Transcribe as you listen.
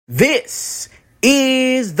This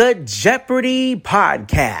is the Jeopardy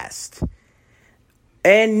Podcast.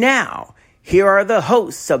 And now, here are the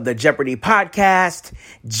hosts of the Jeopardy Podcast,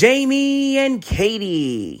 Jamie and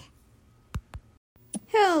Katie.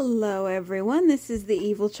 Hello everyone, this is the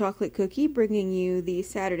Evil Chocolate Cookie bringing you the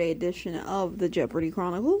Saturday edition of the Jeopardy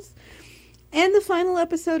Chronicles and the final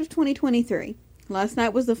episode of 2023. Last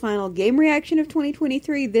night was the final game reaction of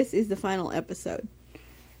 2023. This is the final episode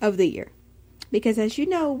of the year. Because as you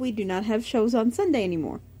know, we do not have shows on Sunday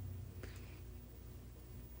anymore.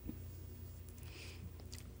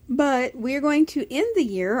 But we're going to end the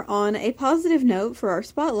year on a positive note for our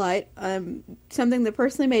spotlight. Something that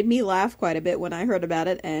personally made me laugh quite a bit when I heard about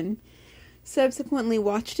it and subsequently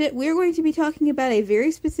watched it. We're going to be talking about a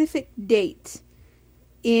very specific date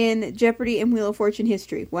in Jeopardy and Wheel of Fortune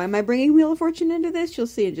history. Why am I bringing Wheel of Fortune into this? You'll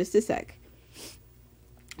see in just a sec.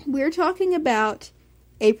 We're talking about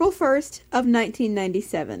April 1st of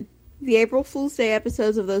 1997. The April Fool's Day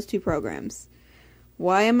episodes of those two programs.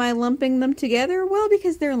 Why am I lumping them together? Well,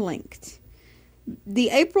 because they're linked.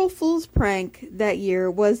 The April Fool's prank that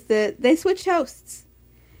year was that they switched hosts.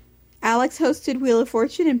 Alex hosted Wheel of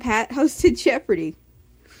Fortune and Pat hosted Jeopardy.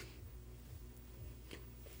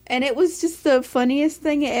 And it was just the funniest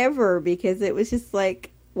thing ever because it was just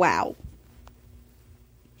like, wow.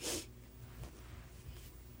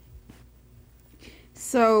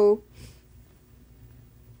 So,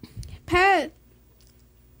 Pat,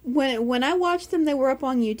 when I watched them, they were up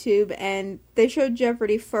on YouTube, and they showed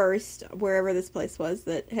Jeopardy first, wherever this place was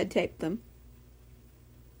that had taped them.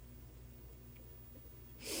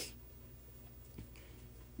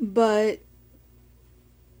 But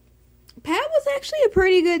Pat was actually a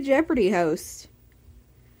pretty good Jeopardy host.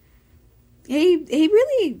 He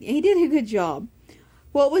did a good job.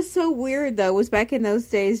 What was so weird, though, was back in those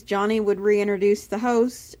days, Johnny would reintroduce the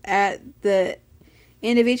host at the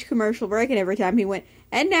end of each commercial break, and every time he went,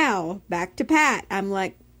 and now, back to Pat. I'm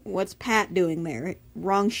like, what's Pat doing there?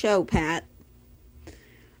 Wrong show, Pat.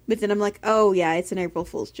 But then I'm like, oh yeah, it's an April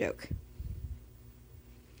Fool's joke.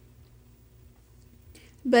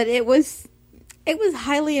 But it was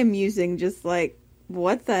highly amusing, just like,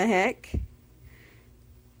 what the heck?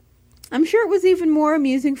 I'm sure it was even more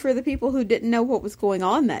amusing for the people who didn't know what was going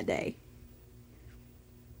on that day.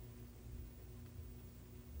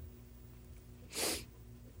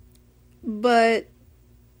 But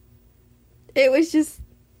it was just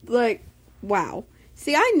like, wow.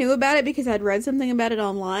 See, I knew about it because I'd read something about it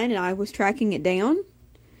online and I was tracking it down.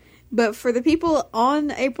 But for the people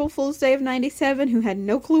on April Fool's Day of 97 who had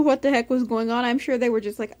no clue what the heck was going on, I'm sure they were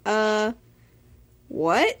just like,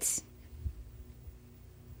 what?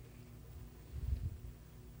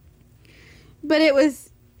 But it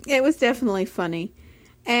was definitely funny.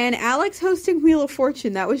 And Alex hosting Wheel of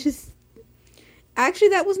Fortune, that was just... Actually,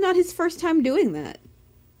 that was not his first time doing that.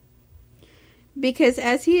 Because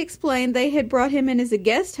as he explained, they had brought him in as a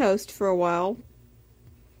guest host for a while.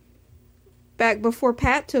 Back before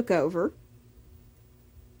Pat took over.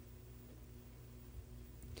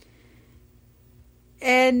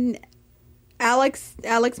 And Alex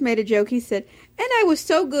made a joke. He said, and I was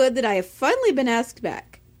so good that I have finally been asked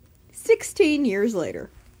back. 16 years later.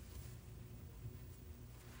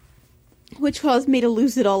 Which caused me to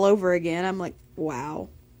lose it all over again. I'm like, wow.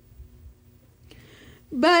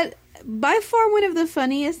 But by far one of the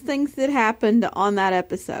funniest things that happened on that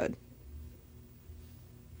episode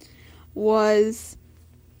was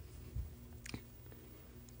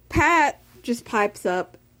Pat just pipes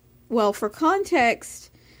up. Well, for context,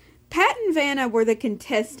 Pat and Vanna were the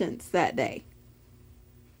contestants that day.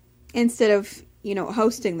 Instead of,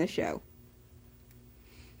 hosting the show.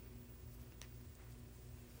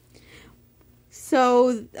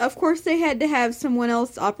 So, of course, they had to have someone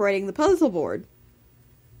else operating the puzzle board.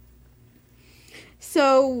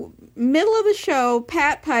 So, middle of the show,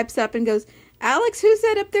 Pat pipes up and goes, Alex, who's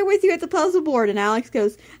that up there with you at the puzzle board? And Alex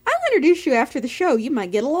goes, I'll introduce you after the show. You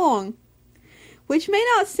might get along. Which may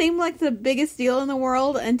not seem like the biggest deal in the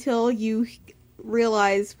world until you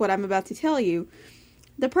realize what I'm about to tell you.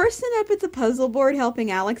 The person up at the puzzle board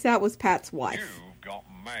helping Alex out was Pat's wife. You got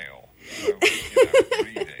mail. So,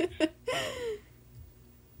 read it.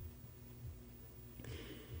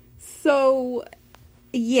 So,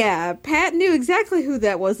 yeah, Pat knew exactly who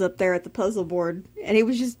that was up there at the puzzle board. And he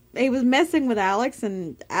was messing with Alex,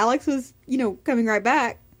 and Alex was, coming right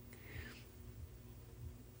back.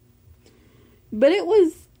 But it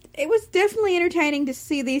was definitely entertaining to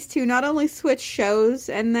see these two not only switch shows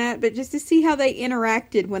and that, but just to see how they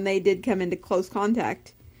interacted when they did come into close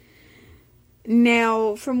contact.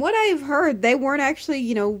 Now, from what I've heard, they weren't actually,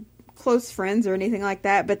 close friends or anything like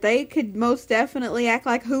that, but they could most definitely act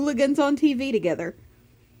like hooligans on TV together.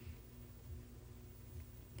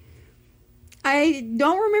 I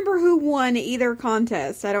don't remember who won either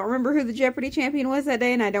contest. I don't remember who the Jeopardy champion was that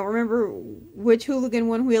day, and I don't remember which hooligan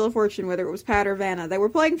won Wheel of Fortune, whether it was Pat or Vanna. They were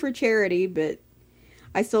playing for charity, but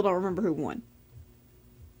I still don't remember who won.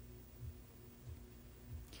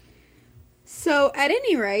 So, at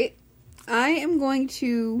any rate, I am going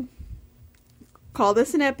to call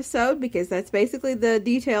this an episode because that's basically the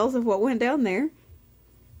details of what went down there.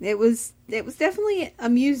 It was definitely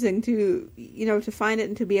amusing to find it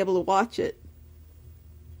and to be able to watch it.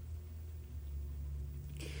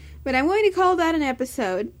 But I'm going to call that an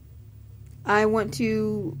episode. I want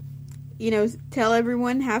to, tell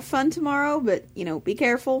everyone have fun tomorrow, but, be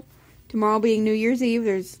careful. Tomorrow being New Year's Eve,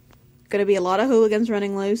 there's going to be a lot of hooligans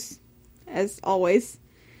running loose, as always.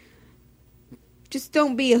 Just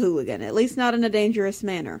don't be a hooligan, at least not in a dangerous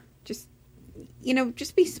manner. Just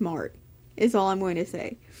be smart, is all I'm going to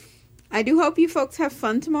say. I do hope you folks have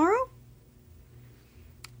fun tomorrow.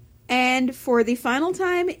 And for the final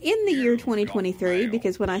time in the year 2023,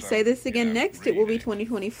 because when I say this again next, it will be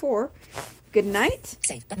 2024. Good night.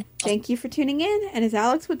 Thank you for tuning in. And as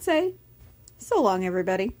Alex would say, so long,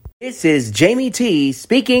 everybody. This is Jamie T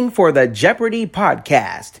speaking for the Jeopardy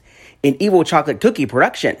podcast, an Evil Chocolate Cookie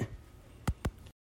production.